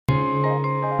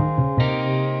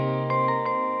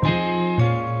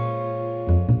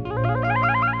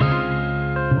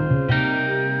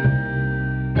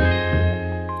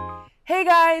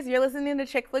guys, you're listening to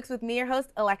ChickFlicks with me, your host,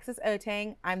 Alexis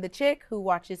Oteng. I'm the chick who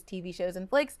watches TV shows and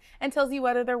flicks and tells you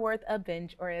whether they're worth a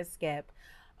binge or a skip.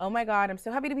 Oh my God, I'm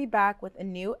so happy to be back with a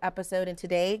new episode. And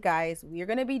today, guys, we're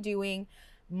going to be doing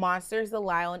Monsters, the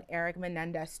Lyle and Erik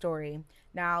Menendez story.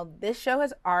 Now, this show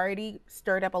has already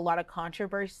stirred up a lot of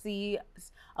controversy,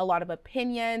 a lot of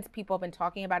opinions. People have been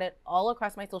talking about it all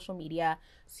across my social media.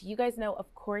 So you guys know,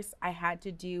 of course, I had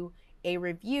to do a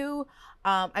review.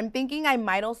 I'm thinking I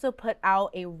might also put out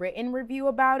a written review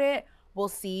about it. We'll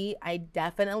see. I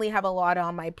definitely have a lot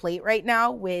on my plate right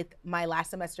now with my last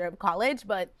semester of college,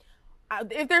 but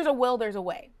if there's a will, there's a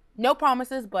way. No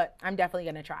promises, but I'm definitely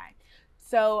going to try.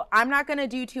 So I'm not going to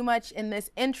do too much in this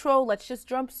intro. Let's just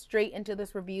jump straight into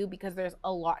this review because there's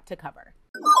a lot to cover.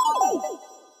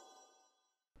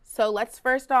 So let's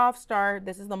first off start.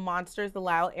 This is the Monsters, the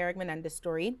Lyle Erik Menendez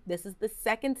story. This is the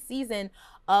second season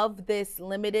of this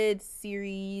limited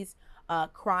series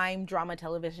crime drama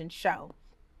television show.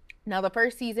 Now, the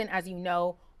first season, as you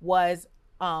know, was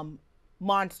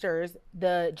Monsters,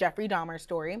 the Jeffrey Dahmer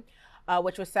story,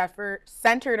 which was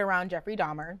centered around Jeffrey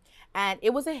Dahmer. And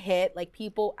it was a hit. Like,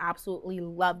 people absolutely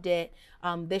loved it.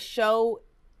 This show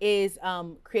is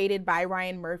created by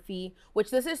Ryan Murphy,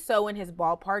 which this is so in his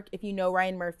ballpark. If you know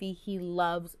Ryan Murphy, he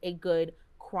loves a good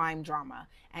crime drama,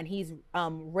 and he's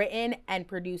written and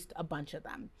produced a bunch of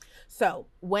them. So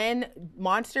when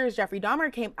Monsters Jeffrey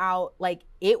Dahmer came out, like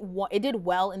it did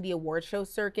well in the award show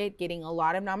circuit, getting a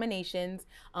lot of nominations.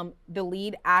 The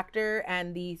lead actor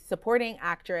and the supporting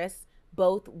actress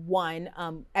both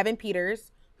won. Evan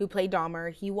Peters, who played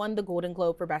Dahmer, he won the Golden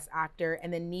Globe for Best Actor,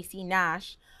 and then Niecy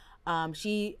Nash,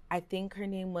 I think her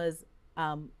name was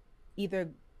either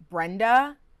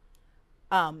Brenda.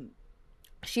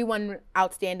 She won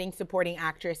Outstanding Supporting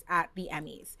Actress at the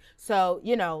Emmys. So,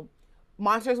 you know,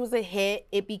 Monsters was a hit.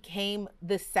 It became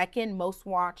the second most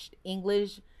watched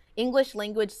English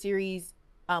language series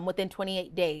within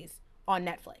 28 days on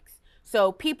Netflix.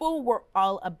 So people were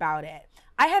all about it.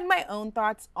 I had my own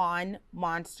thoughts on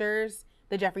Monsters,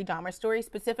 the Jeffrey Dahmer story,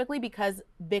 specifically because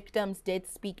victims did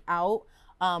speak out.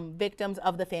 Victims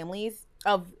of the families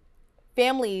of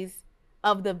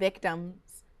the victims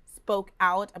spoke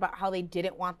out about how they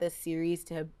didn't want this series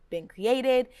to have been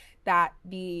created, that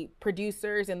the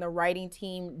producers and the writing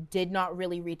team did not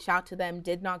really reach out to them,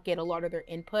 did not get a lot of their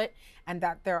input, and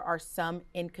that there are some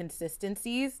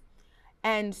inconsistencies.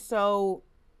 And so,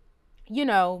 you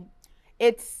know,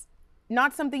 it's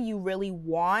not something you really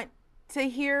want to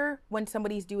hear when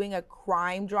somebody's doing a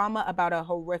crime drama about a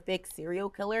horrific serial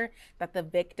killer, that the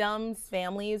victims'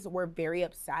 families were very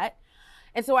upset.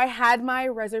 And so I had my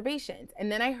reservations.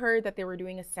 And then I heard that they were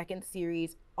doing a second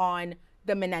series on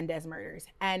the Menendez murders.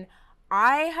 And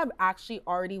I have actually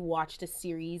already watched a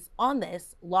series on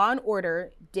this. Law and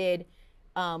Order did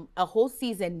a whole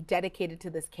season dedicated to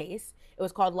this case. It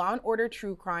was called Law and Order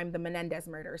True Crime, the Menendez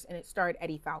murders, and it starred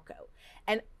Eddie Falco.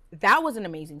 And that was an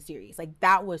amazing series. Like,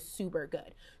 that was super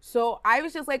good. So I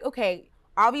was just like, okay,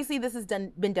 obviously this has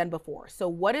been done before. So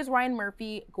what is Ryan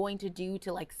Murphy going to do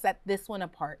to like set this one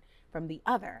apart from the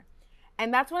other?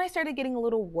 And that's when I started getting a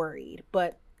little worried,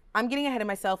 but I'm getting ahead of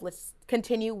myself. Let's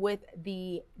continue with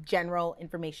the general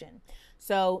information.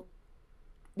 So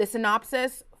the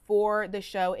synopsis for the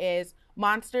show is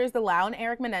Monsters, the Lyle and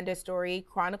Erik Menendez story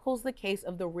chronicles the case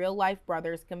of the real-life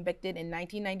brothers convicted in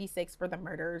 1996 for the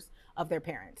murders of their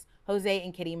parents, Jose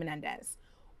and Kitty Menendez.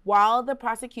 While the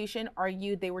prosecution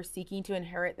argued they were seeking to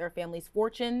inherit their family's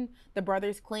fortune, the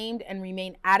brothers claimed and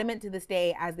remain adamant to this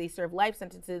day as they serve life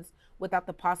sentences without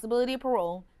the possibility of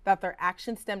parole that their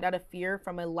actions stemmed out of fear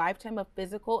from a lifetime of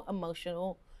physical,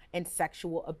 emotional, and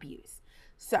sexual abuse.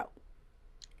 So,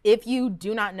 if you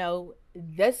do not know,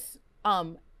 this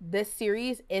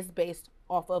series is based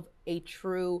off of a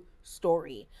true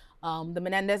story. The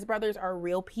Menendez brothers are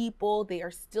real people. They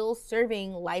are still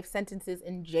serving life sentences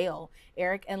in jail,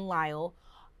 Erik and Lyle.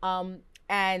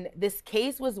 And this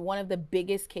case was one of the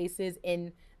biggest cases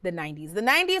in the 90s. The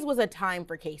 90s was a time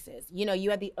for cases. You know,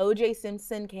 you had the O.J.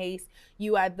 Simpson case.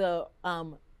 You had the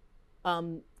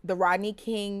Rodney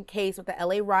King case with the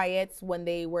L.A. riots when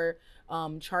they were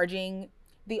charging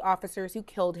the officers who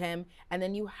killed him, and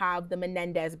then you have the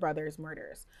Menendez brothers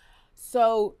murders.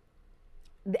 So,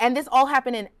 and this all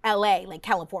happened in LA, like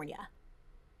California.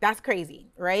 That's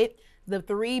crazy, right? The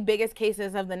three biggest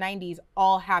cases of the 90s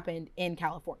all happened in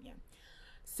California.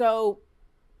 So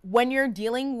when you're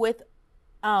dealing with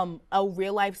a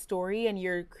real life story and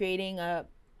you're creating a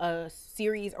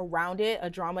series around it, a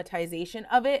dramatization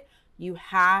of it, you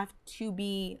have to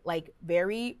be like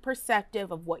very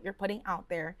perceptive of what you're putting out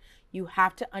there. You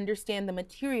have to understand the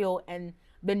material and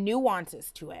the nuances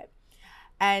to it.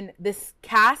 And this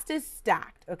cast is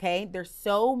stacked, okay? There's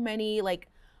so many like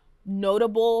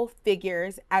notable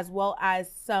figures, as well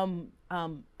as some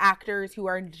actors who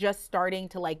are just starting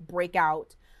to like break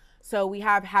out. So we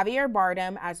have Javier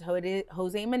Bardem as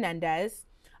Jose Menendez.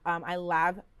 I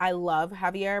love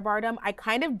Javier Bardem. I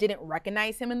kind of didn't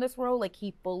recognize him in this role. Like,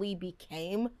 he fully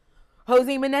became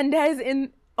Jose Menendez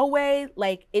in a way.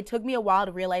 Like, it took me a while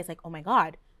to realize, like, oh my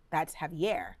God, that's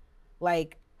Javier.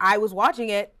 Like, I was watching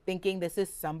it thinking this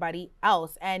is somebody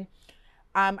else. And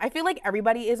I feel like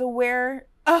everybody is aware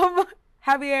of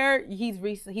Javier.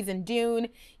 He's in Dune.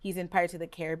 He's in Pirates of the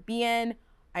Caribbean.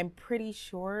 I'm pretty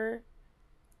sure.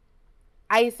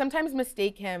 I sometimes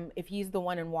mistake him if he's the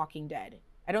one in Walking Dead.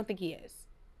 I don't think he is.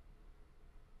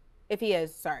 If he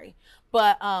is, sorry.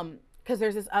 But because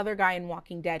there's this other guy in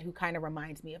Walking Dead who kind of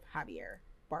reminds me of Javier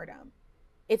Bardem.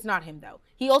 It's not him though.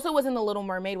 He also was in The Little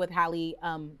Mermaid with Halle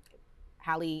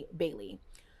Bailey.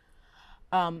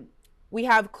 We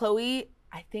have Chloe.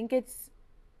 I think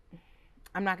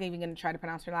I'm not even going to try to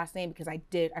pronounce her last name because I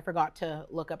forgot to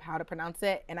look up how to pronounce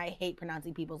it, and I hate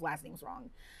pronouncing people's last names wrong.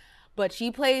 But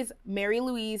she plays Mary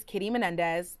Louise Kitty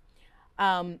Menendez.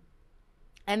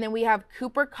 And then we have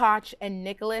Cooper Koch and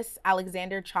Nicholas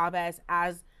Alexander Chavez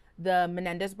as the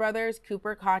Menendez brothers.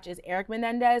 Cooper Koch is Erik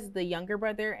Menendez, the younger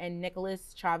brother, and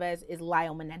Nicholas Chavez is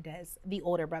Lyle Menendez, the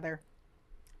older brother.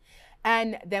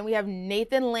 And then we have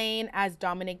Nathan Lane as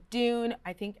Dominic Dune.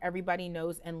 I think everybody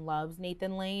knows and loves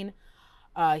Nathan Lane.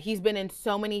 He's been in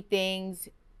so many things.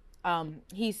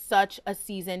 He's such a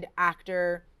seasoned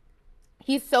actor.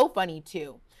 He's so funny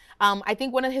too. I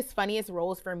think one of his funniest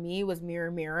roles for me was Mirror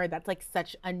Mirror. That's like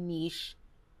such a niche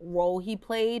role he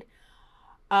played.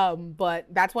 But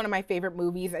that's one of my favorite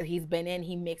movies that he's been in.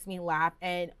 He makes me laugh.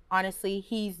 And honestly,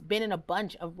 he's been in a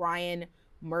bunch of Ryan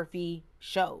Murphy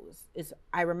shows.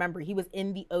 I remember he was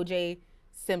in the O.J.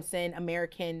 Simpson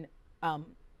American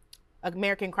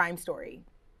Crime Story,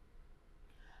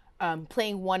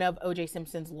 playing one of O.J.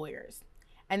 Simpson's lawyers.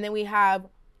 And then we have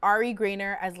Ari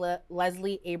Grainer as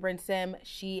Leslie Abramson.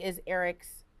 She is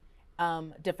Erik's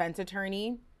defense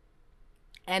attorney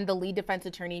and the lead defense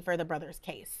attorney for the brothers'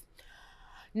 case.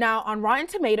 Now, on Rotten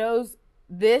Tomatoes,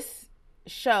 this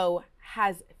show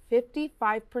has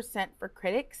 55% for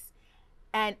critics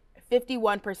and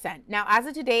 51%. Now, as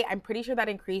of today, I'm pretty sure that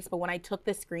increased, but when I took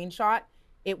the screenshot,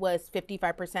 it was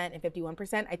 55% and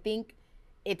 51%. I think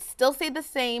it still stayed the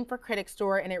same for critics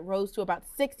score, and it rose to about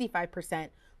 65%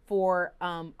 for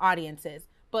audiences.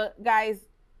 But guys,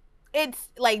 it's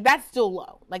like, that's still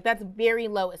low. Like, that's very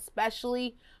low,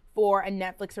 especially for a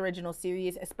Netflix original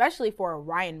series, especially for a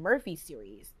Ryan Murphy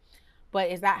series. But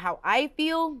is that how I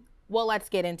feel? Well, let's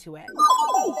get into it.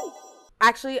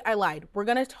 Actually, I lied. We're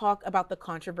going to talk about the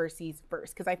controversies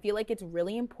first, because I feel like it's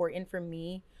really important for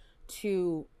me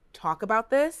to talk about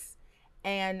this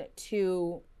and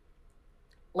to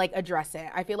like address it.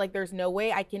 I feel like there's no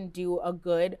way I can do a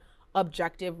good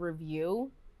objective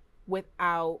review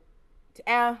without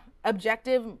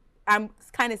objective. I'm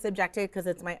kind of subjective because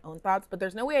it's my own thoughts, but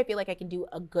there's no way I feel like I can do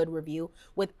a good review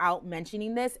without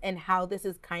mentioning this and how this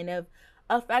is kind of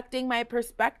affecting my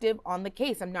perspective on the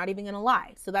case. I'm not even gonna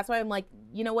lie. So that's why I'm like,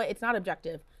 you know what? It's not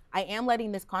objective. I am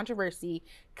letting this controversy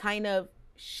kind of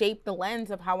shape the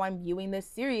lens of how I'm viewing this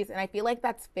series. And I feel like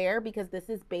that's fair because this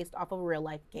is based off of a real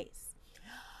life case.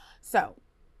 So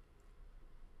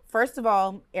first of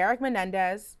all, Erik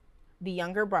Menendez, the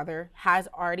younger brother, has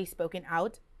already spoken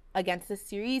out against this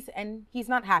series, and he's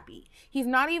not happy. He's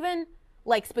not even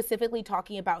like specifically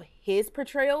talking about his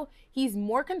portrayal. He's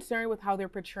more concerned with how they're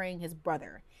portraying his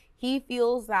brother. He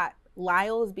feels that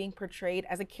Lyle is being portrayed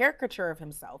as a caricature of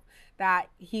himself, that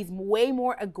he's way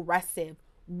more aggressive,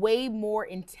 way more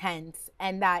intense,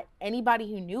 and that anybody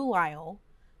who knew Lyle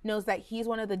knows that he's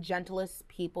one of the gentlest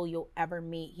people you'll ever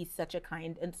meet. He's such a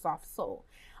kind and soft soul.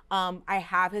 I'm gonna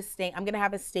have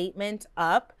his statement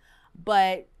up,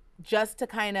 but just to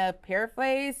kind of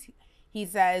paraphrase, he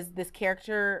says this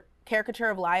caricature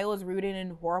of Lyle is rooted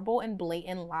in horrible and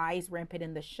blatant lies rampant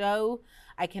in the show.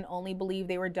 I can only believe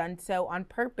they were done so on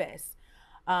purpose.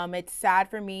 It's sad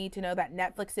for me to know that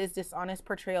Netflix's dishonest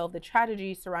portrayal of the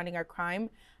tragedy surrounding our crime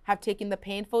have taken the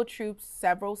painful truth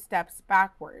several steps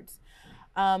backwards.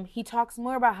 He talks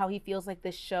more about how he feels like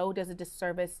this show does a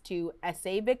disservice to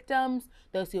SA victims,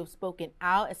 those who have spoken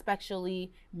out,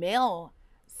 especially male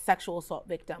sexual assault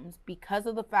victims, because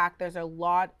of the fact there's a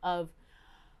lot of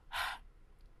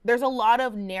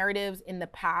narratives in the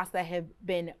past that have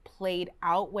been played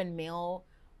out when male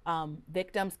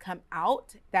victims come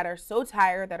out that are so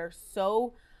tired, that are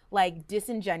so like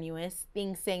disingenuous,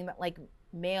 things saying that like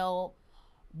male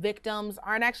victims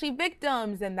aren't actually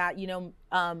victims, and that,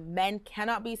 men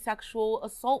cannot be sexual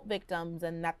assault victims,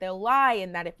 and that they'll lie,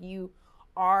 and that if you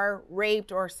are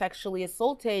raped or sexually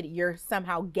assaulted, you're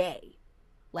somehow gay.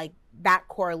 Like that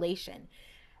correlation.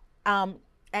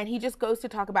 And he just goes to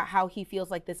talk about how he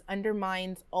feels like this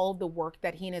undermines all the work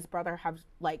that he and his brother have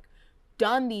like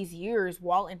done these years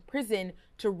while in prison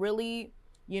to really,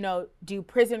 do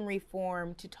prison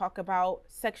reform, to talk about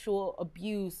sexual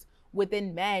abuse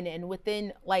within men and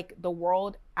within like the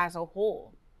world as a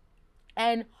whole.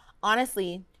 And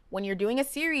honestly, when you're doing a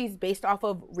series based off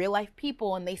of real life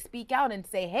people and they speak out and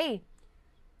say, hey,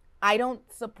 I don't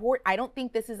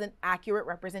think this is an accurate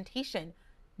representation,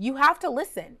 you have to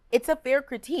listen. It's a fair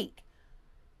critique.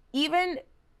 Even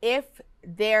if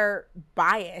they're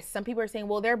biased, some people are saying,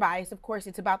 well, they're biased. Of course,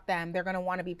 it's about them. They're going to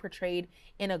want to be portrayed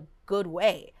in a good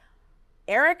way.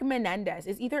 Erik Menendez,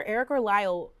 is either Erik or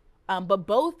Lyle, but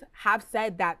both have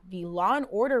said that the Law and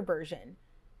Order version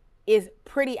is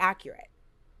pretty accurate.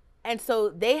 And so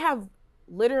they have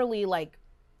literally like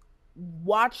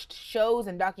watched shows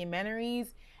and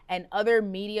documentaries and other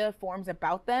media forms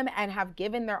about them and have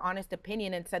given their honest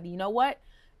opinion and said, you know what?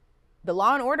 The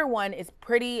Law and Order one is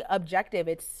pretty objective.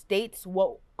 It states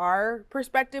what our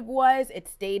perspective was. It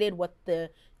stated what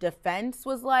the defense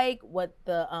was like, what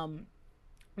the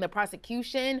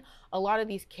prosecution, a lot of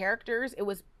these characters, it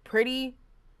was pretty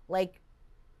like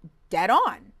dead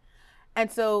on.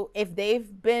 And so if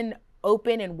they've been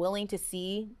open and willing to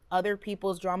see other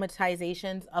people's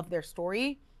dramatizations of their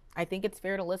story, I think it's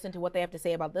fair to listen to what they have to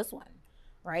say about this one,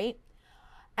 right?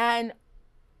 And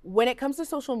when it comes to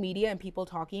social media and people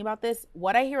talking about this,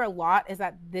 what I hear a lot is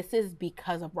that this is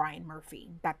because of Ryan Murphy,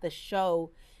 that the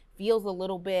show feels a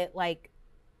little bit like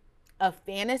a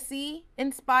fantasy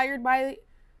inspired by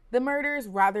the murders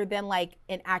rather than like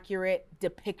an accurate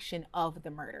depiction of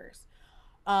the murders.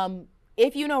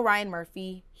 If you know Ryan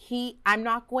Murphy, I'm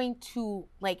not going to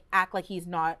like act like he's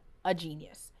not a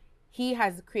genius. He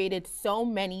has created so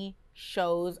many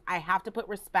shows. I have to put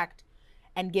respect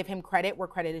and give him credit where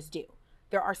credit is due.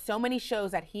 There are so many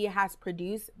shows that he has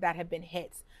produced that have been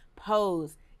hits.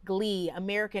 Pose, Glee,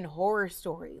 American Horror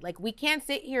Story. Like, we can't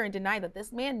sit here and deny that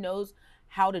this man knows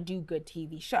how to do good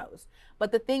TV shows.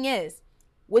 But the thing is,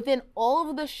 within all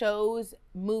of the shows,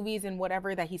 movies, and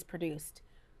whatever that he's produced,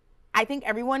 I think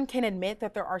everyone can admit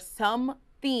that there are some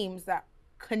themes that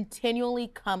continually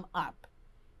come up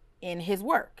in his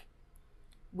work.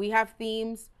 We have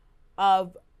themes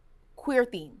of queer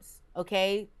themes,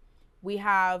 okay? We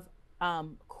have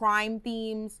crime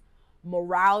themes,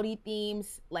 morality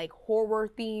themes, like horror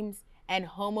themes, and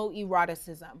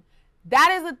homoeroticism.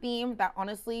 That is a theme that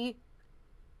honestly,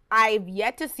 I've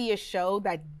yet to see a show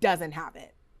that doesn't have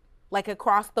it. Like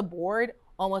across the board,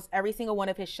 almost every single one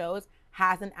of his shows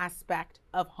has an aspect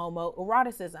of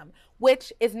homoeroticism,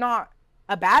 which is not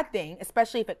a bad thing,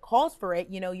 especially if it calls for it.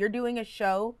 You're doing a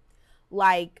show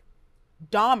like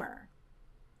Dahmer.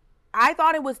 I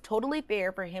thought it was totally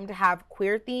fair for him to have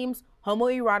queer themes,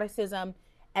 homoeroticism,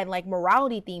 and like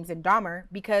morality themes in Dahmer,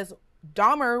 because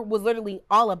Dahmer was literally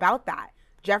all about that.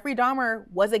 Jeffrey Dahmer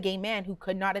was a gay man who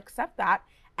could not accept that,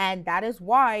 and that is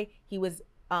why he was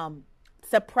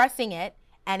suppressing it,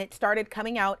 and it started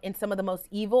coming out in some of the most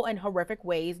evil and horrific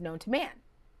ways known to man.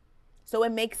 So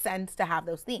it makes sense to have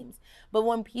those themes. But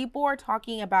when people are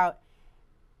talking about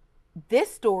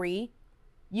this story,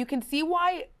 you can see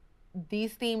why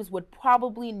these themes would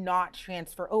probably not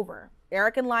transfer over.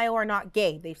 Erik and Lyle are not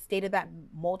gay. They've stated that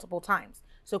multiple times.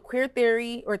 So queer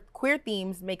theory or queer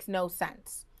themes makes no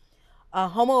sense.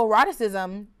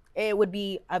 Homoeroticism, it would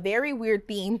be a very weird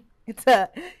theme to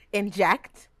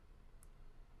inject.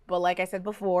 But like I said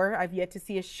before, I've yet to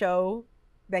see a show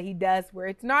that he does where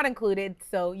it's not included.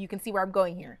 So you can see where I'm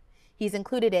going here. He's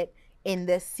included it in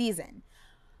this season.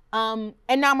 And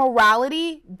now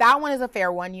morality, that one is a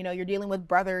fair one. You're dealing with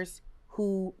brothers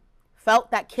who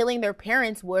felt that killing their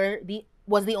parents was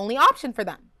the only option for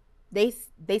them. They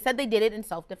said they did it in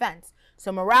self-defense.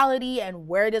 So morality, and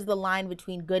where does the line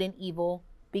between good and evil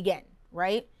begin,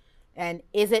 right? And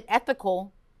is it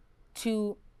ethical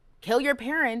to kill your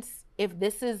parents if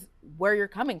this is where you're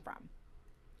coming from?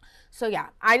 So yeah,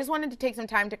 I just wanted to take some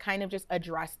time to kind of just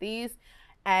address these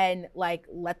and like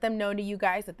let them know to you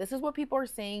guys that this is what people are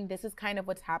saying. This is kind of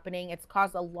what's happening. It's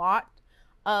caused a lot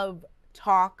of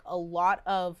talk, a lot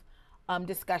of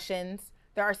discussions.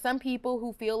 There are some people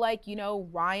who feel like,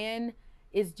 Ryan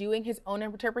is doing his own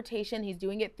interpretation. He's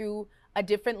doing it through a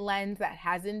different lens that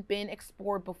hasn't been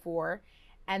explored before,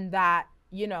 and that,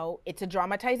 it's a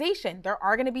dramatization. There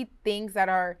are going to be things that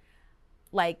are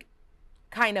like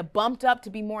kind of bumped up to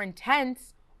be more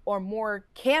intense or more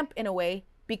camp in a way,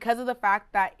 because of the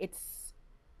fact that it's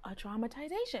a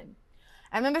dramatization.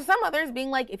 And then there's some others being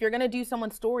like, if you're going to do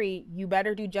someone's story, you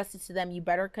better do justice to them. You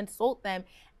better consult them.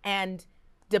 And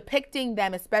depicting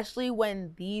them, especially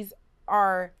when these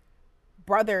are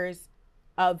brothers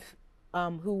of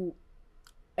who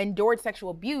endured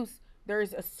sexual abuse,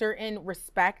 there's a certain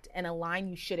respect and a line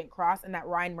you shouldn't cross, and that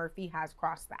Ryan Murphy has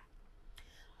crossed that.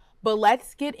 But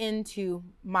let's get into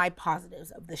my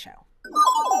positives of the show.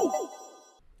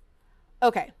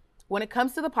 Okay, when it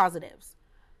comes to the positives,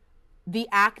 the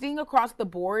acting across the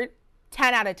board,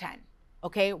 10 out of 10.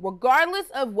 Okay, regardless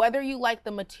of whether you like the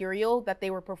material that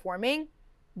they were performing,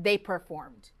 they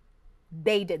performed.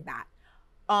 They did that.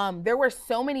 There were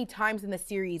so many times in the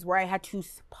series where I had to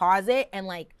pause it and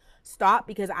like stop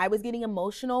because I was getting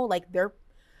emotional. Like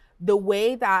the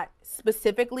way that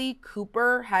specifically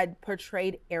Cooper had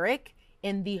portrayed Erik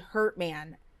in The Hurt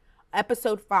Man,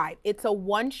 episode 5. It's a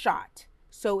one shot.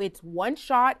 So it's one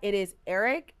shot. It is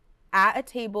Erik at a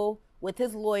table with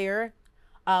his lawyer,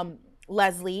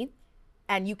 Leslie,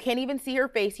 and you can't even see her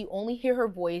face. You only hear her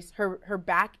voice. Her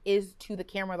back is to the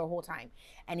camera the whole time.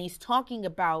 And he's talking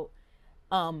about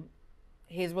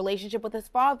his relationship with his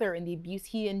father and the abuse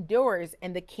he endures.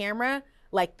 And the camera,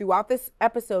 like throughout this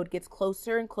episode, gets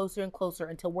closer and closer and closer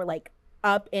until we're like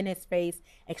up in his face,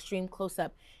 extreme close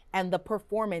up. And the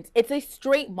performance, it's a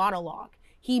straight monologue.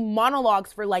 He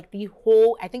monologues for like the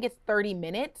whole, I think it's 30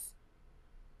 minutes.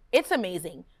 It's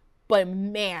amazing. But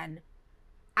man,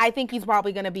 I think he's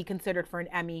probably going to be considered for an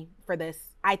Emmy for this.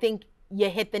 I think you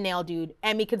hit the nail, dude.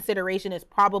 Emmy consideration is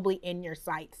probably in your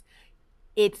sights.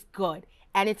 It's good.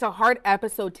 And it's a hard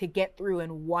episode to get through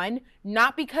in one,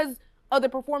 not because of the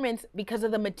performance, because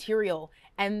of the material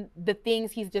and the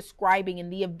things he's describing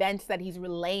and the events that he's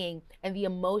relaying and the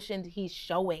emotions he's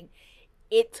showing.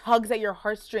 It tugs at your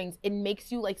heartstrings. It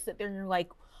makes you like sit there and you're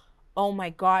like, oh my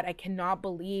God, I cannot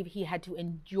believe he had to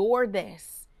endure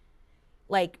this.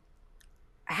 Like,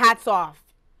 hats off.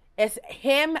 It's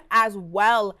him as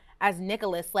well as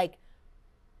Nicholas. Like,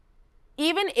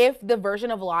 even if the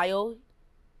version of Lyle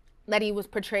that he was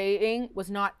portraying was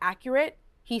not accurate,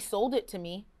 he sold it to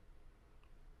me.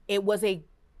 It was a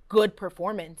good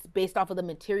performance based off of the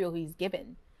material he's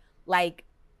given. Like,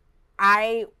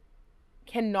 I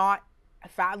cannot,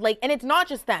 like, and it's not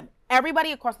just them.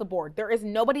 Everybody across the board. There is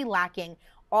nobody lacking.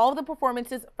 All of the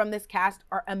performances from this cast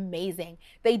are amazing.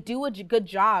 They do a good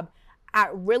job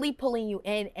at really pulling you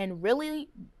in and really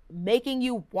making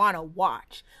you want to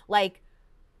watch. Like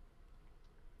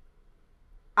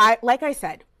I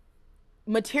said,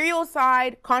 material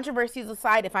aside, controversies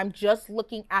aside, if I'm just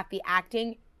looking at the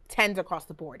acting, 10s across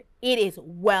the board. It is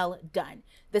well done.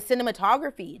 The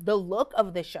cinematography, the look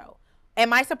of the show.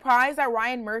 Am I surprised that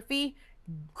Ryan Murphy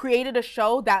created a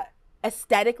show that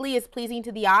aesthetically is pleasing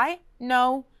to the eye?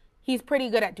 No, he's pretty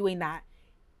good at doing that.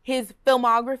 His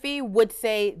filmography would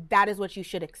say that is what you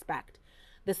should expect.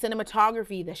 The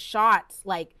cinematography, the shots,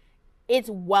 like, it's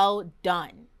well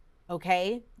done,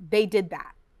 okay? They did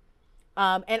that.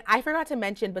 And I forgot to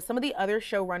mention, but some of the other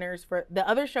showrunners the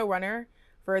other showrunner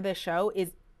for the show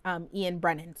is Ian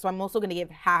Brennan. So I'm also going to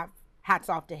give hats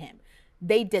off to him.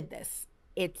 They did this.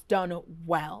 It's done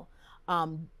well.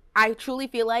 I truly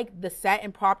feel like the set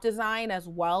and prop design as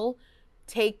well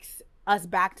takes us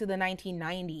back to the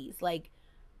 1990s. Like,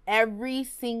 every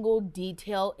single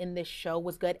detail in this show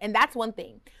was good. And that's one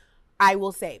thing I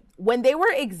will say. When they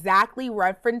were exactly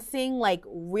referencing like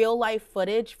real life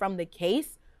footage from the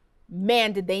case,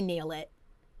 man, did they nail it.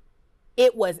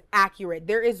 It was accurate.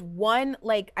 There is one,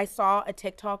 like, I saw a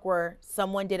TikTok where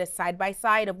someone did a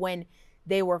side-by-side of when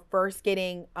they were first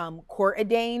getting court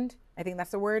ordained. I think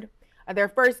that's the word. They're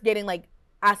first getting, like,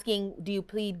 asking, do you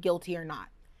plead guilty or not?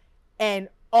 And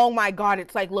oh my God,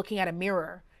 it's like looking at a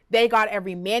mirror. They got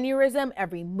every mannerism,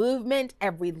 every movement,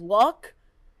 every look.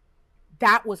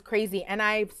 That was crazy. And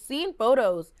I've seen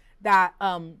photos that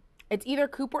it's either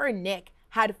Cooper or Nick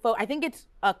had I think it's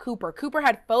Cooper. Cooper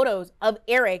had photos of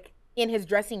Erik in his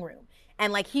dressing room.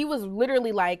 And like, he was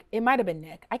literally like, it might've been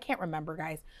Nick. I can't remember,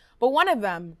 guys. But one of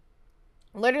them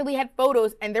literally had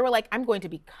photos and they were like, I'm going to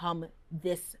become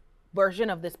this version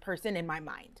of this person in my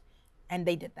mind. And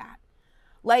they did that.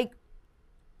 Like,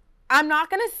 I'm not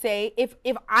going to say if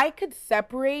I could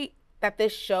separate that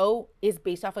this show is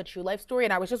based off a true life story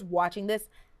and I was just watching this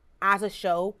as a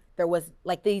show, there was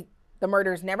like the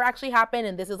murders never actually happened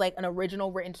and this is like an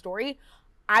original written story,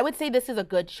 I would say this is a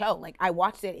good show. Like, I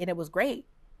watched it and it was great.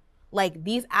 Like,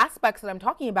 these aspects that I'm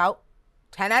talking about,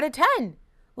 10 out of 10.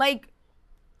 Like,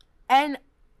 and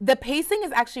the pacing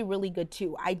is actually really good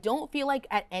too. I don't feel like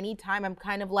at any time I'm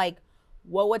kind of like,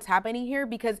 whoa, what's happening here?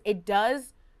 Because it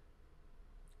does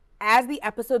as the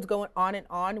episodes go on and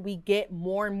on, we get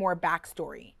more and more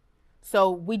backstory.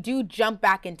 So we do jump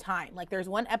back in time. Like there's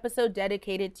one episode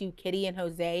dedicated to Kitty and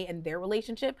Jose and their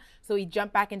relationship. So we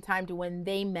jump back in time to when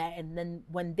they met and then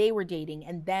when they were dating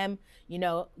and them, you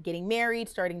know, getting married,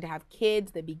 starting to have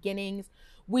kids, the beginnings.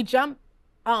 We jump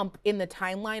in the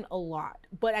timeline a lot,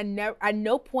 but at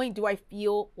no point do I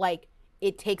feel like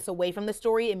it takes away from the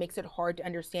story. It makes it hard to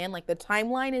understand. Like the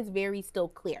timeline is very still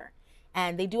clear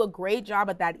and they do a great job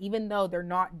at that, even though they're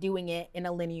not doing it in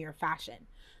a linear fashion.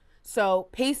 So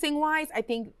pacing wise, I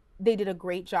think they did a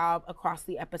great job across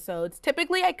the episodes.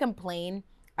 Typically I complain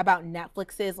about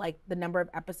Netflix's, like the number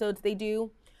of episodes they do,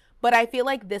 but I feel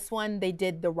like this one, they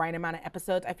did the right amount of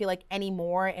episodes. I feel like any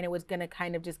more and it was going to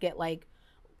kind of just get like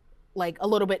a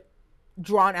little bit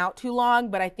drawn out too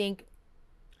long, but I think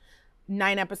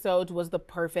 9 episodes was the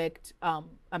perfect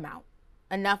amount.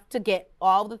 Enough to get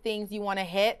all the things you want to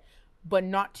hit, but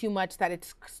not too much that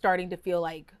it's starting to feel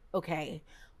like, okay,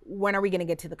 when are we going to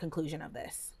get to the conclusion of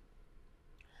this?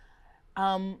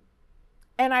 And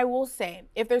I will say,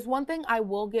 if there's one thing I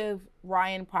will give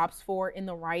Ryan props for in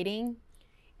the writing,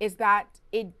 is that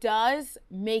it does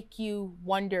make you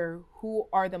wonder who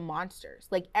are the monsters.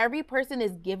 Like every person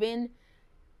is given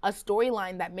a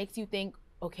storyline that makes you think,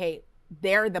 okay,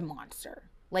 they're the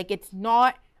monster. Like it's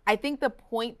not, I think the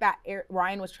point that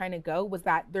Ryan was trying to go was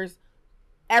that there's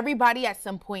everybody at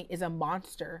some point is a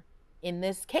monster in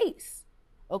this case.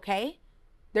 Okay,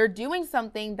 they're doing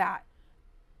something that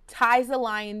ties the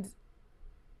lines.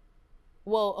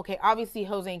 Well, okay, obviously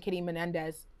Jose and Kitty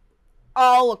Menendez,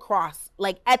 all across,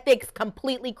 like ethics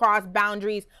completely cross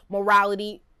boundaries,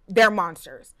 morality, they're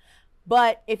monsters.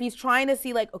 But if he's trying to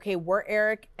see like, okay, were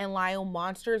Erik and Lyle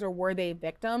monsters or were they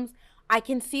victims? I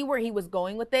can see where he was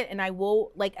going with it, and I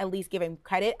will like at least give him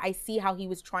credit. I see how he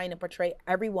was trying to portray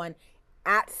everyone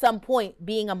at some point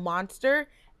being a monster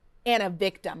and a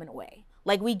victim in a way.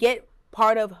 Like we get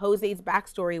part of Jose's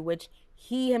backstory, which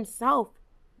he himself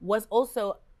was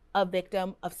also a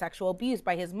victim of sexual abuse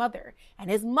by his mother, and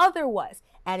his mother was,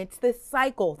 and it's this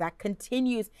cycle that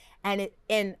continues, and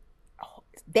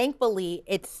thankfully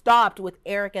it stopped with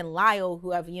Erik and Lyle,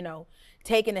 who have, you know,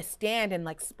 taken a stand and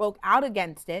like spoke out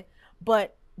against it.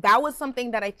 But that was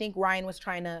something that I think Ryan was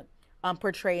trying to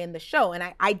portray in the show,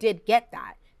 and I did get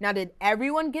that. Now, did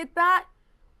everyone get that,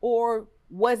 or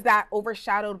was that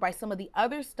overshadowed by some of the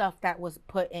other stuff that was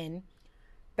put in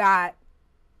that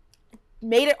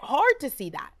made it hard to see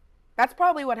that? That's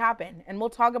probably what happened. And we'll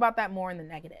talk about that more in the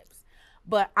negatives.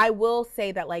 But I will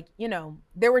say that, like, you know,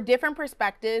 there were different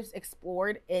perspectives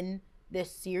explored in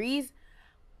this series.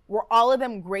 Were all of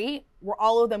them great? Were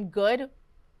all of them good?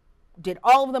 Did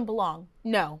all of them belong?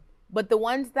 No. But the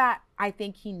ones that I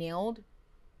think he nailed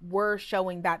were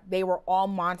showing that they were all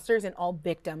monsters and all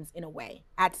victims in a way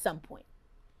at some point.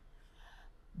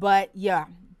 But yeah,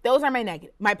 those are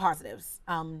my positives.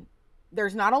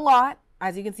 There's not a lot.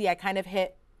 As you can see, I kind of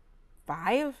hit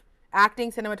 5: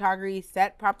 acting, cinematography,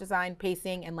 set, prop design,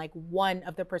 pacing, and like one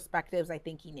of the perspectives I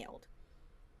think he nailed.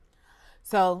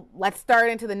 So let's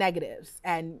start into the negatives.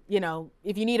 And, you know,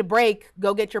 if you need a break,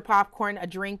 go get your popcorn, a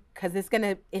drink, because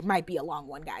it might be a long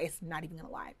one, guys. I'm not even gonna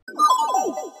lie.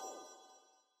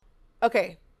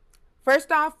 Okay,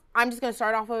 first off, I'm just gonna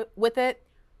start off with it.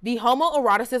 The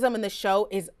homoeroticism in the show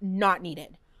is not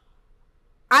needed.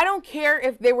 I don't care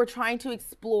if they were trying to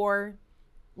explore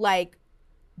like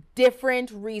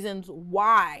different reasons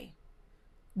why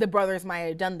the brothers might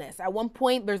have done this. At one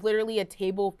point, there's literally a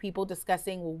table of people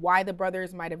discussing why the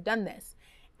brothers might have done this.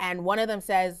 And one of them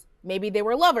says maybe they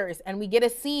were lovers. And we get a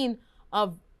scene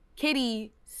of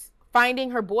Kitty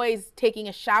finding her boys taking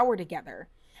a shower together.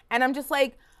 And I'm just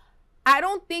like, I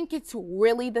don't think it's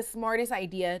really the smartest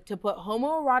idea to put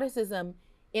homoeroticism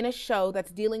in a show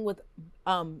that's dealing with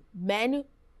men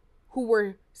who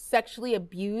were sexually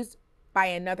abused by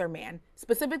another man,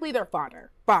 specifically their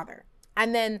father,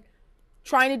 and then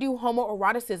trying to do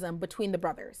homoeroticism between the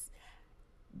brothers.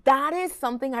 That is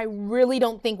something I really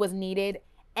don't think was needed,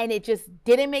 and it just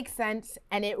didn't make sense,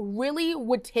 and it really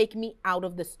would take me out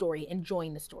of the story,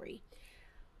 enjoying the story.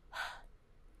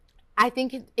 I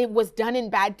think it was done in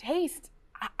bad taste.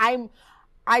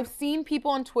 I've seen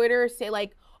people on Twitter say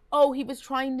like, oh, he was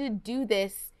trying to do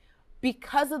this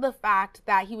because of the fact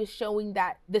that he was showing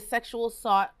that the sexual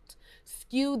assault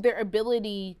skewed their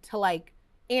ability to like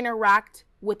interact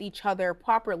with each other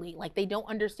properly. Like they don't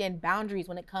understand boundaries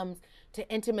when it comes to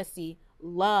intimacy,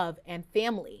 love, and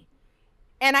family.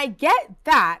 And I get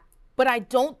that, but I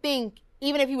don't think,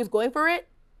 even if he was going for it,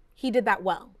 he did that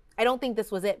well. I don't think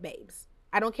this was it, babes.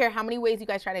 I don't care how many ways you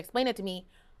guys try to explain it to me.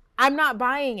 I'm not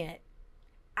buying it.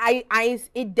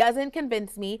 It doesn't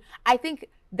convince me. I think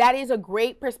that is a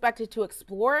great perspective to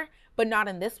explore, but not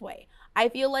in this way. I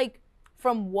feel like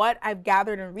from what I've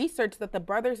gathered and researched that the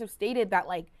brothers have stated that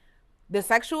like the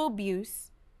sexual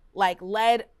abuse like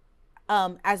led,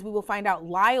 as we will find out,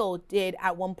 Lyle did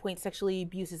at one point sexually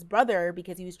abuse his brother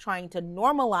because he was trying to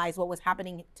normalize what was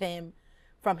happening to him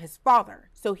from his father.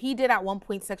 So he did at one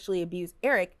point sexually abuse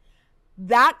Erik.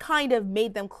 That kind of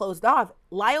made them closed off.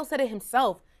 Lyle said it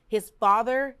himself. His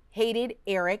father hated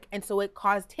Erik, and so it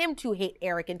caused him to hate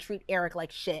Erik and treat Erik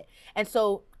like shit. And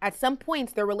so at some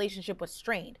points, their relationship was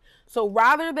strained. So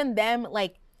rather than them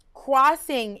like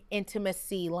crossing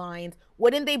intimacy lines,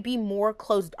 wouldn't they be more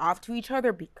closed off to each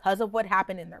other because of what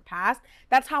happened in their past?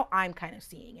 That's how I'm kind of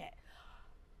seeing it.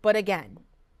 But again,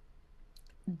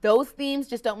 those themes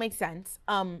just don't make sense.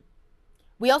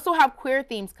 We also have queer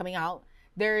themes coming out.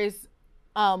 There is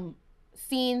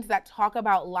scenes that talk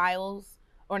about Lyle's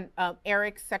or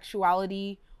Erik's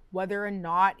sexuality, whether or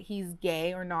not he's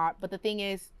gay or not. But the thing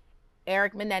is,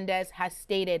 Erik Menendez has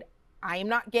stated, I am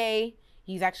not gay.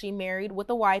 He's actually married with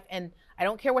a wife. And I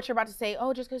don't care what you're about to say.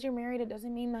 Oh, just because you're married, it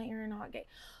doesn't mean that you're not gay.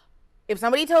 If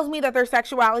somebody tells me that their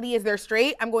sexuality is they're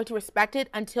straight, I'm going to respect it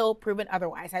until proven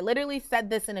otherwise. I literally said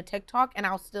this in a TikTok and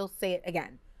I'll still say it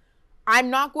again. I'm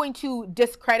not going to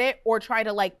discredit or try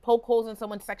to like poke holes in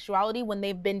someone's sexuality when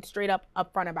they've been straight up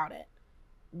upfront about it.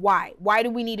 Why? Why do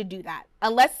we need to do that?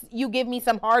 Unless you give me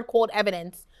some hard, cold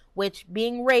evidence, which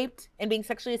being raped and being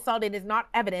sexually assaulted is not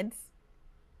evidence,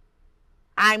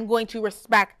 I'm going to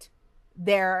respect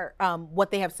their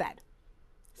what they have said.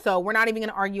 So we're not even going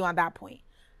to argue on that point.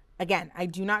 Again, I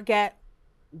do not get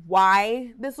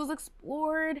why this was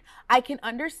explored. I can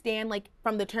understand like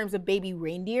from the terms of Baby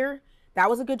Reindeer, that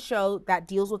was a good show that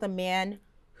deals with a man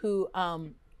who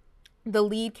the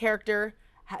lead character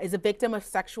is a victim of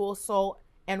sexual assault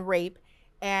and rape,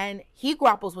 and he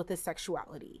grapples with his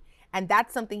sexuality, and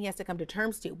that's something he has to come to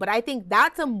terms to. But I think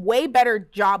that's a way better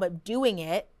job of doing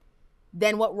it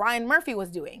than what Ryan Murphy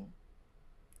was doing.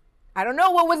 I don't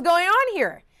know what was going on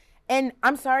here. And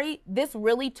I'm sorry, this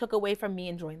really took away from me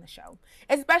enjoying the show,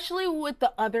 especially with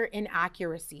the other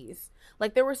inaccuracies.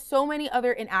 Like there were so many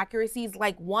other inaccuracies.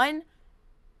 Like one,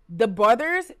 the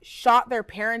brothers shot their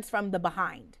parents from the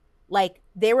behind. Like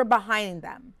they were behind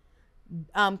them.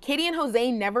 Katie and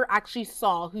Jose never actually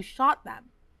saw who shot them.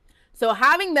 So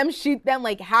having them shoot them,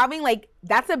 like having like,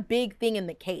 that's a big thing in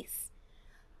the case.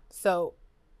 So,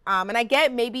 and I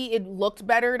get maybe it looked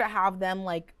better to have them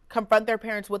like confront their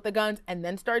parents with the guns and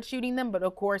then start shooting them. But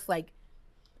of course, like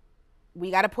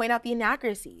we got to point out the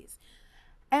inaccuracies.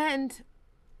 And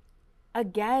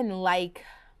again, like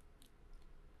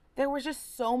there was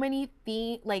just so many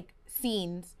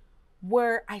scenes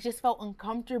where I just felt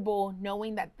uncomfortable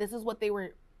knowing that this is what they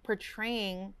were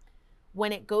portraying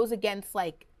when it goes against,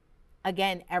 like,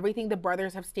 again, everything the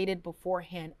brothers have stated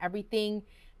beforehand, everything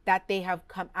that they have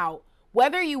come out.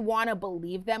 Whether you want to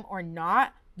believe them or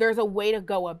not, there's a way to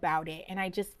go about it. And I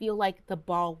just feel like the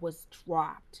ball was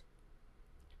dropped.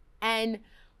 And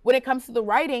when it comes to the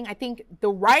writing, I think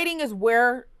the writing is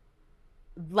where,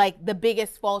 like, the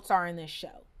biggest faults are in this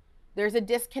show. There's a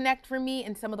disconnect for me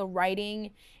in some of the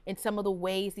writing, in some of the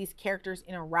ways these characters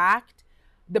interact.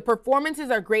 The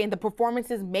performances are great, and the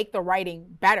performances make the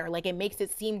writing better. Like, it makes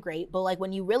it seem great. But, like,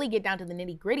 when you really get down to the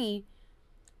nitty gritty,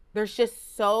 there's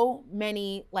just so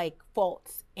many, like,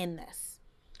 faults in this.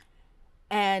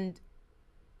 And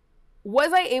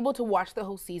was I able to watch the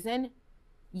whole season?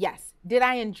 Yes. Did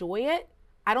I enjoy it?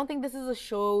 I don't think this is a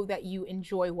show that you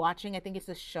enjoy watching. I think it's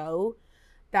a show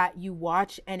that you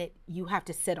watch and you have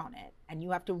to sit on it. And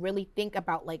you have to really think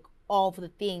about, like, all of the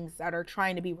things that are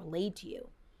trying to be relayed to you.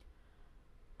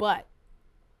 But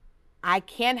I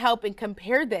can't help and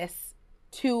compare this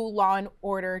to Law and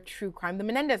Order True Crime, the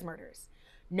Menendez murders,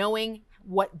 knowing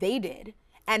what they did.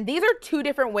 And these are two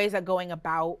different ways of going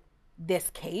about this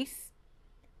case.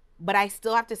 But I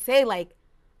still have to say, like,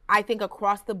 I think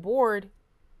across the board,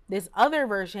 this other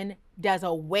version does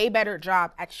a way better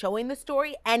job at showing the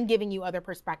story and giving you other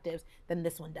perspectives than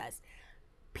this one does.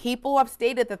 People have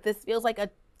stated that this feels like a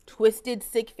twisted,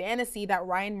 sick fantasy that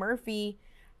Ryan Murphy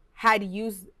had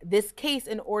used this case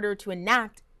in order to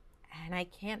enact, and I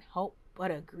can't help but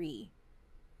agree.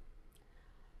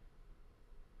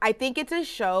 I think it's a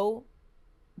show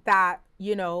that,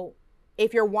 you know,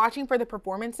 if you're watching for the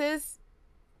performances,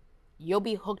 you'll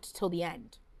be hooked till the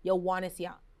end. You'll want to see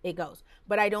how it goes.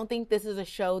 But I don't think this is a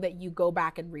show that you go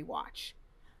back and rewatch.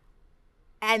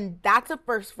 And that's a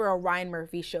first for a Ryan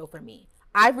Murphy show for me.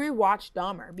 I've rewatched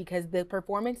Dahmer because the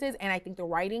performances and I think the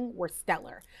writing were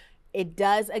stellar. It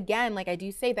does, again, like I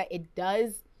do say, that it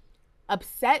does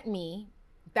upset me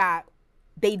that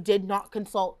they did not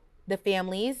consult the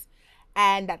families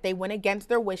and that they went against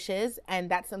their wishes, and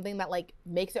that's something that like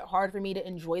makes it hard for me to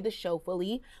enjoy the show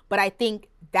fully. But I think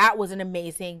that was an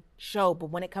amazing show. But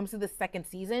when it comes to the second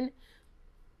season,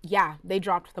 yeah, they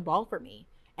dropped the ball for me.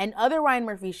 And other Ryan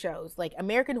Murphy shows like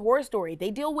American Horror Story,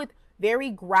 they deal with very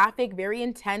graphic, very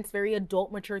intense, very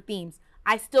adult, mature themes.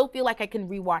 I still feel like I can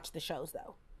rewatch the shows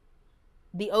though.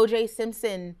 The O.J.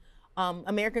 Simpson,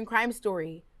 American Crime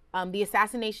Story, the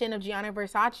assassination of Gianna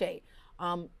Versace,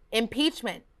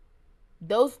 impeachment.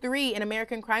 Those three in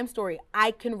American Crime Story, I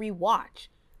can rewatch.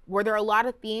 Were there a lot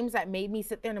of themes that made me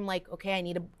sit there and I'm like, okay,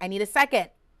 I need a second.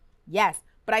 Yes,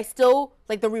 but I still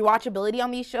like the rewatchability on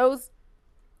these shows.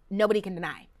 Nobody can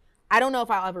deny. I don't know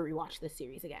if I'll ever rewatch this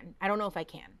series again. I don't know if I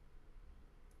can.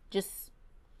 Just,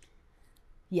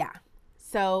 yeah.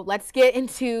 So let's get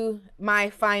into my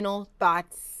final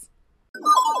thoughts.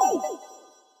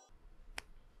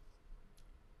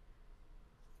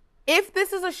 If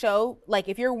this is a show, like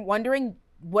if you're wondering,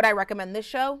 would I recommend this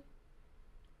show?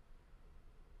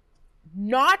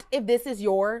 Not if this is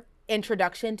your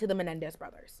introduction to the Menendez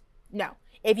brothers. No.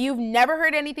 If you've never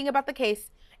heard anything about the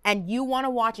case and you want to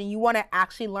watch and you want to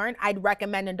actually learn, I'd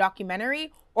recommend a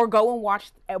documentary or go and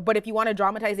watch. But if you want a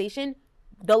dramatization,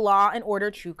 the Law and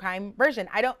Order true crime version.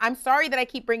 I'm sorry that I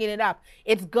keep bringing it up.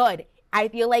 It's good. I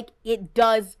feel like it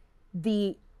does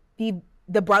the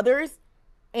brothers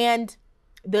and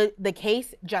the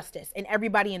case justice and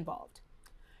everybody involved.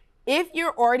 If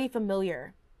you're already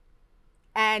familiar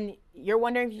and you're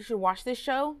wondering if you should watch this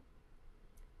show,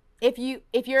 if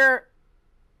you're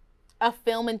a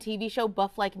film and TV show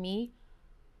buff like me,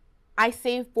 I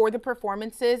say for the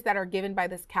performances that are given by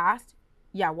this cast,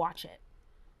 yeah, watch it.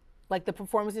 Like the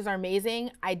performances are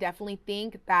amazing. I definitely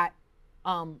think that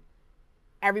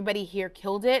everybody here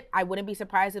killed it. I wouldn't be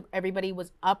surprised if everybody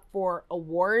was up for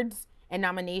awards and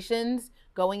nominations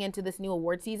going into this new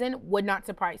award season. Would not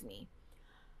surprise me.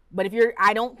 But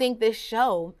I don't think this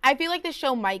show, I feel like this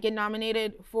show might get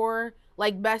nominated for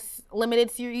like best limited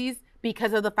series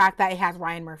because of the fact that it has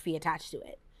Ryan Murphy attached to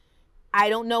it. I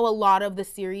don't know a lot of the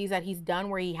series that he's done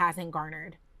where he hasn't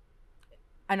garnered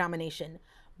a nomination.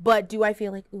 But do I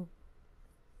feel like, ooh,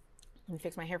 let me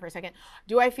fix my hair for a second.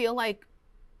 Do I feel like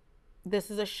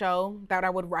this is a show that I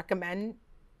would recommend?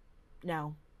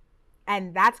 No.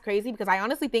 And that's crazy because I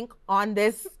honestly think on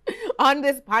this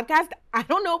podcast, I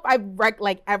don't know if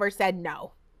I've ever said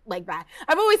no like that.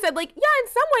 I've always said like, yeah, in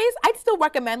some ways I'd still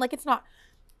recommend. Like it's not,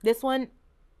 this one,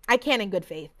 I can in good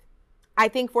faith. I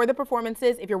think for the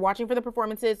performances, if you're watching for the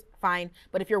performances, fine.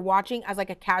 But if you're watching as like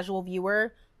a casual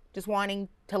viewer, just wanting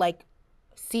to like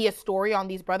see a story on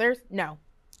these brothers, no.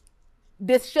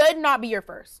 This should not be your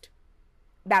first.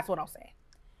 That's what I'll say.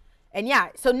 And yeah,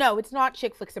 so no, it's not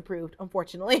ChickFlicks approved,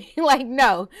 unfortunately. Like,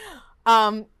 no.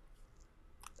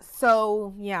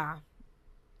 So yeah.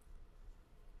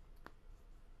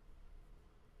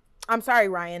 I'm sorry,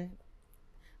 Ryan.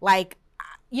 Like,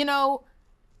 you know,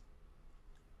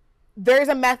 there's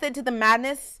a method to the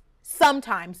madness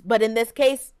sometimes, but in this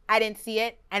case, I didn't see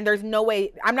it, and there's no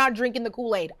way. I'm not drinking the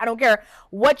Kool-Aid. I don't care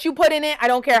what you put in it. I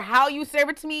don't care how you serve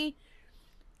it to me.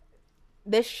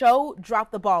 This show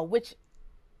dropped the ball, which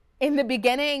in the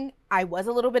beginning, I was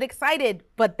a little bit excited,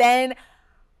 but then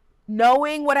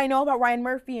knowing what I know about Ryan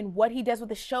Murphy and what he does with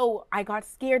the show, I got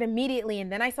scared immediately,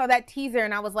 and then I saw that teaser,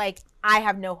 and I was like, I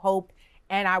have no hope,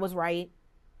 and I was right,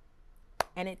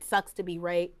 and it sucks to be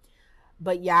right.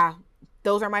 But yeah,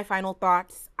 those are my final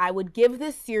thoughts. I would give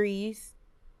this series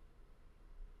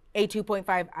a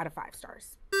 2.5 out of 5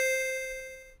 stars.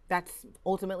 That's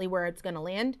ultimately where it's going to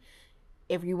land.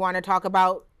 If you want to talk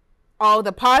about all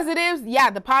the positives, yeah,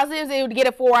 the positives, it would get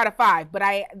a 4 out of 5. But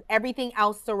everything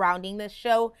else surrounding this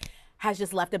show has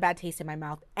just left a bad taste in my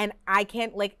mouth. And I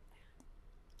can't, like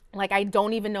I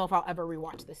don't even know if I'll ever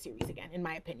rewatch this series again, in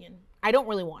my opinion. I don't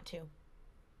really want to.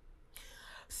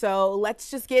 So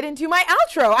let's just get into my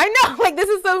outro. I know, like, this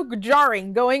is so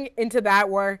jarring going into that,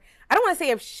 where I don't want to say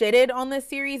I've shitted on this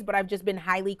series, but I've just been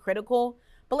highly critical.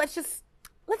 But let's just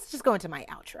go into my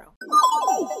outro.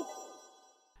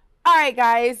 All right,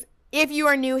 guys. If you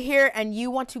are new here and you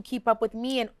want to keep up with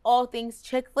me and all things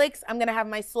ChickFlicks, I'm going to have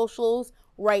my socials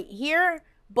right here.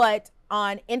 But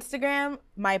on Instagram,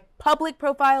 my public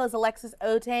profile is Alexis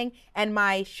Oteng, and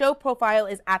my show profile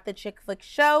is at the ChickFlicks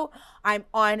Show. I'm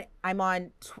on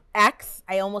X.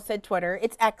 I almost said Twitter.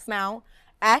 It's X now.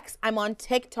 X. I'm on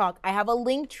TikTok. I have a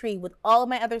link tree with all of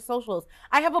my other socials.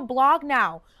 I have a blog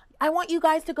now. I want you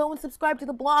guys to go and subscribe to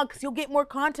the blog because you'll get more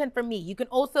content from me. You can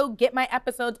also get my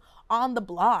episodes on the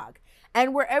blog.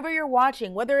 And wherever you're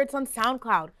watching, whether it's on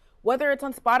SoundCloud, whether it's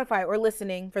on Spotify or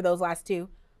listening for those last two,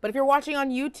 But if you're watching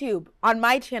on YouTube, on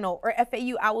my channel, or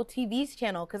FAU Owl TV's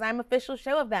channel, because I'm official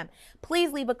show of them,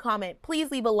 please leave a comment.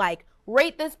 Please leave a like.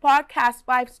 Rate this podcast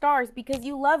 5 stars because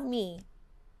you love me.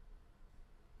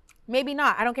 Maybe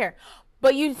not. I don't care.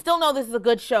 But you still know this is a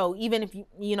good show, even if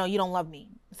you don't love me.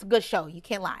 It's a good show. You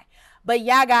can't lie. But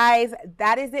yeah, guys,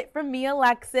 that is it from me,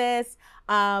 Alexis.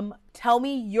 Tell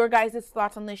me your guys'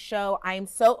 thoughts on this show. I am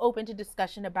so open to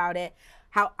discussion about it.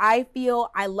 How I feel.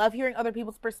 I love hearing other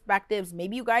people's perspectives.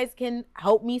 Maybe you guys can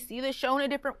help me see the show in a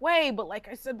different way. But like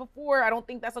I said before, I don't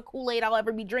think that's a Kool-Aid I'll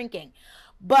ever be drinking.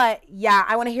 But yeah,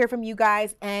 I want to hear from you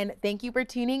guys. And thank you for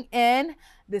tuning in.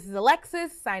 This is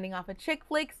Alexis signing off of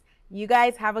ChickFlicks. You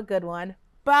guys have a good one.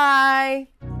 Bye.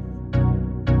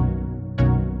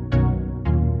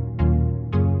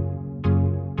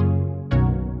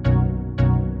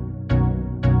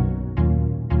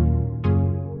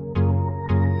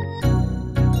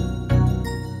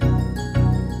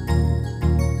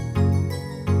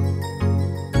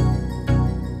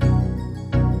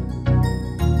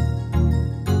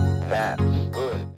 That